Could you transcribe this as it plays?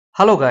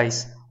Hello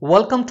guys,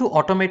 welcome to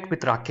Automate with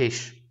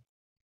Rakesh.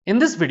 In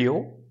this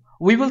video,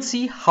 we will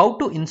see how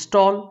to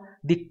install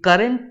the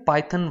current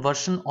Python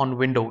version on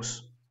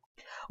Windows.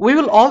 We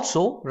will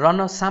also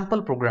run a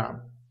sample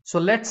program. So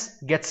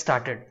let's get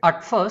started.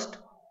 At first,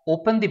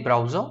 open the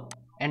browser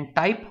and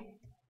type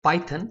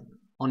Python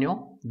on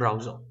your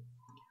browser.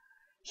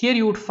 Here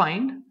you would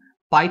find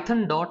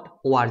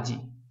python.org.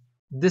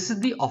 This is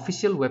the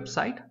official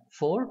website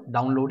for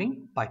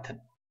downloading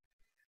Python.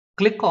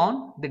 Click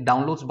on the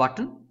downloads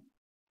button.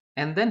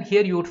 And then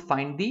here you would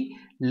find the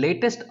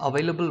latest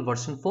available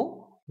version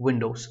for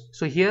Windows.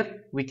 So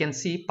here we can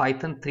see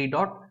Python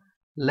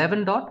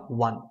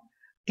 3.11.1.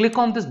 Click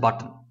on this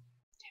button.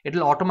 It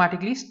will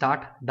automatically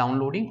start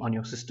downloading on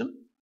your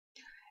system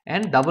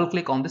and double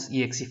click on this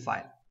exe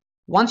file.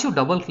 Once you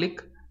double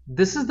click,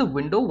 this is the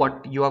window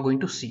what you are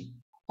going to see.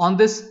 On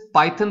this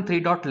Python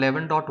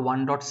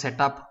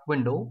 3.11.1.setup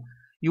window,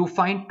 you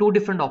find two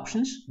different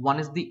options. One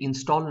is the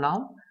install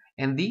now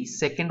and the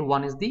second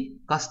one is the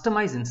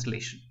customize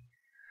installation.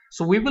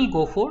 So we will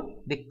go for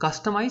the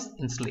customize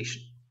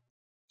installation.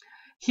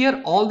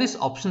 Here all these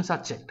options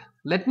are checked.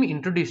 Let me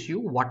introduce you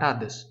what are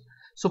this.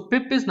 So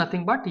pip is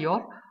nothing but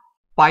your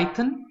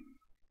Python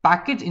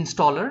package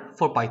installer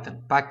for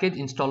Python. Package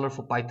installer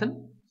for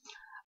Python.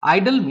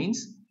 IDLE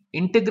means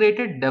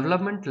integrated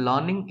development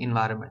learning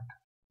environment.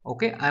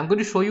 Okay, I am going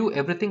to show you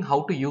everything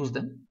how to use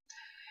them.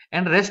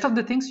 And rest of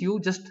the things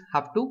you just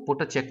have to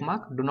put a check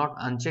mark. Do not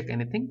uncheck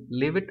anything.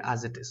 Leave it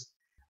as it is.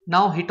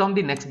 Now hit on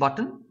the next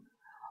button.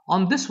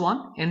 On this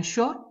one,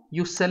 ensure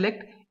you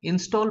select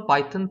install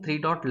Python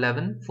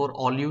 3.11 for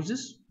all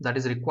uses, that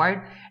is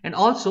required, and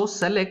also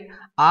select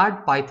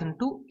add Python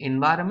to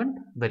environment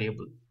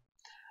variable.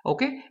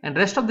 Okay, and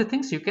rest of the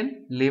things you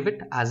can leave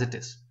it as it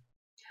is.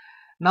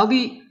 Now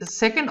the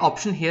second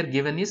option here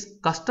given is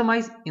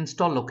customize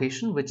install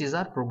location, which is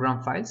our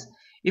program files.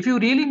 If you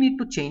really need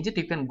to change it,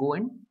 you can go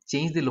and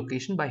change the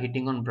location by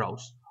hitting on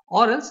browse,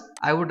 or else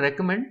I would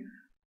recommend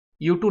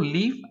you to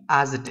leave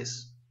as it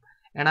is.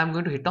 And I'm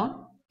going to hit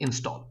on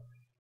install.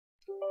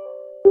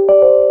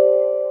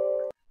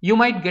 You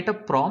might get a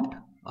prompt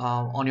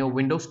on your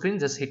Windows screen.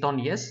 Just hit on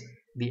yes,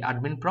 the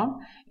admin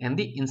prompt, and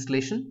the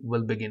installation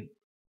will begin.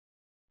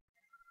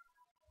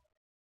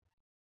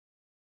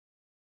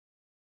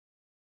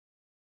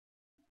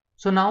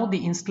 So now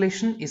the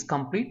installation is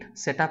complete.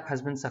 Setup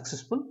has been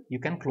successful. You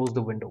can close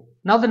the window.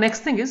 Now the next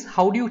thing is,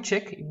 how do you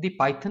check if the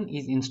Python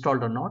is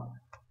installed or not?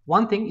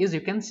 One thing is,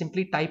 you can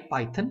simply type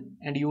Python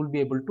and you will be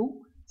able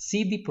to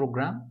see the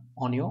program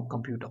on your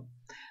computer.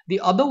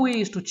 The other way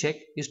is to check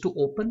is to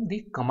open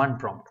the command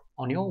prompt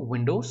on your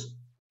Windows,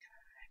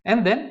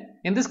 and then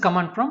in this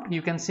command prompt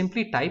you can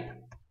simply type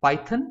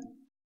Python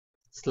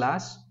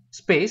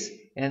 /space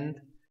and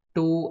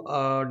two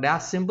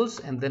dash symbols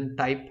and then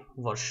type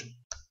version.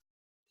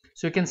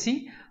 So you can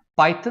see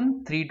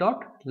Python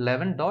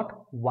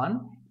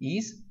 3.11.1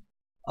 is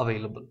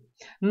available.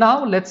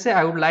 Now let's say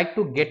I would like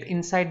to get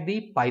inside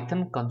the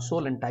Python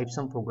console and type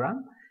some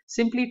program.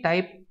 Simply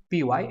type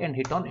py and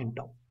hit on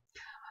enter.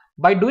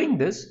 By doing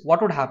this,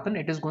 what would happen?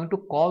 It is going to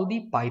call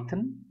the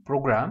Python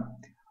program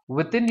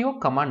within your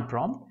command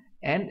prompt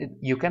and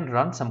you can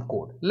run some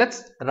code.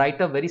 Let's write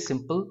a very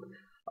simple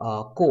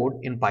code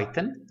in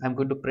Python. I'm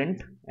going to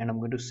print and I'm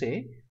going to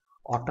say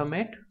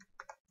automate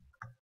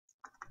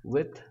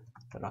with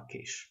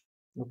Rakesh.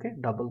 Okay,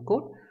 double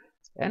quote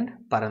and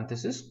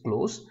parenthesis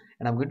close,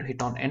 and I'm going to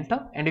hit on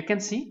enter, and you can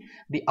see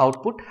the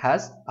output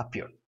has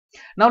appeared.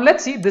 Now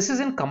let's see, this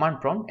is in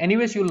command prompt.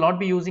 Anyways, you will not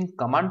be using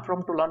command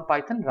prompt to learn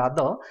Python.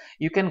 Rather,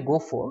 you can go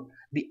for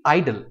the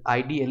IDLE.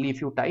 IDLE,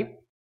 if you type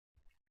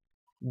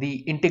the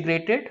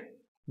integrated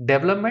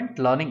development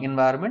learning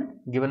environment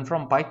given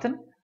from Python,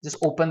 just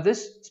open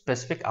this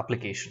specific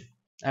application.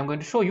 I'm going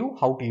to show you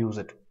how to use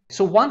it.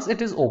 So once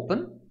it is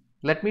open,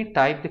 let me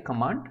type the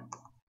command.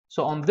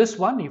 So on this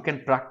one, you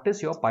can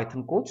practice your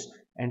Python codes,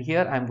 and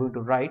here I'm going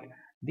to write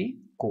the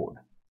code.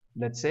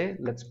 Let's say,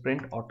 let's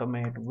print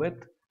automate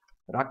with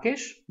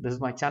Rakesh. This is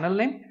my channel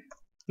name.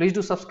 Please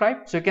do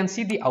subscribe. So you can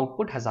see the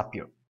output has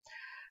appeared.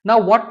 Now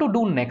what to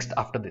do next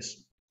after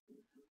this?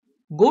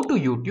 Go to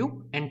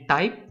YouTube and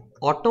type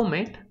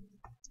automate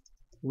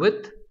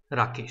with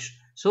Rakesh.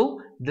 So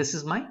this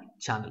is my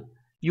channel.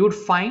 You would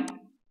find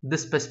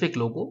this specific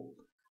logo.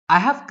 I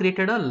have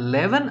created a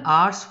 11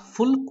 hours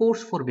full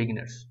course for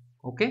beginners.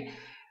 Okay,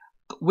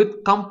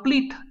 with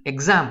complete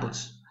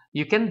examples.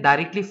 You can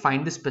directly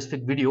find this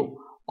specific video,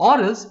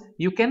 or else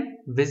you can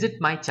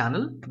visit my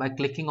channel by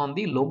clicking on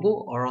the logo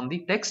or on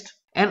the text.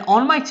 And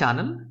on my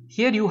channel,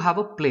 here you have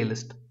a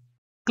playlist.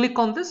 Click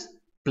on this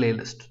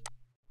playlist.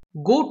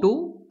 Go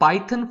to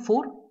Python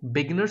for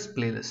Beginners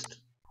playlist.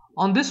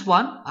 On this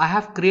one, I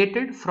have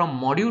created from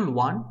module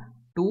 1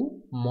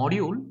 to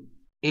module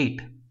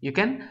 8. You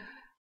can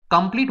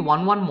complete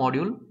one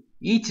module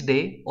each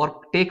day or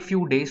take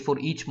few days for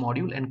each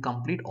module and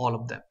complete all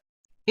of them.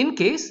 In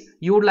case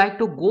you would like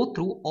to go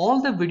through all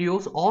the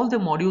videos, all the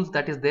modules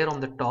that is there on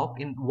the top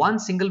in one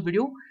single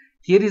video,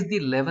 here is the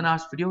 11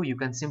 hours video. You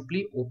can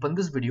simply open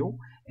this video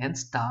and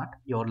start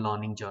your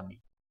learning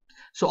journey.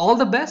 So all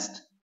the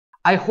best.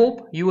 I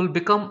hope you will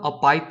become a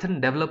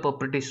Python developer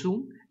pretty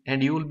soon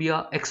and you will be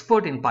an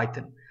expert in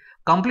Python.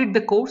 Complete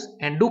the course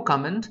and do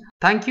comment.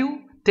 Thank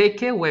you. Take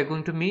care. We're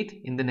going to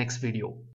meet in the next video.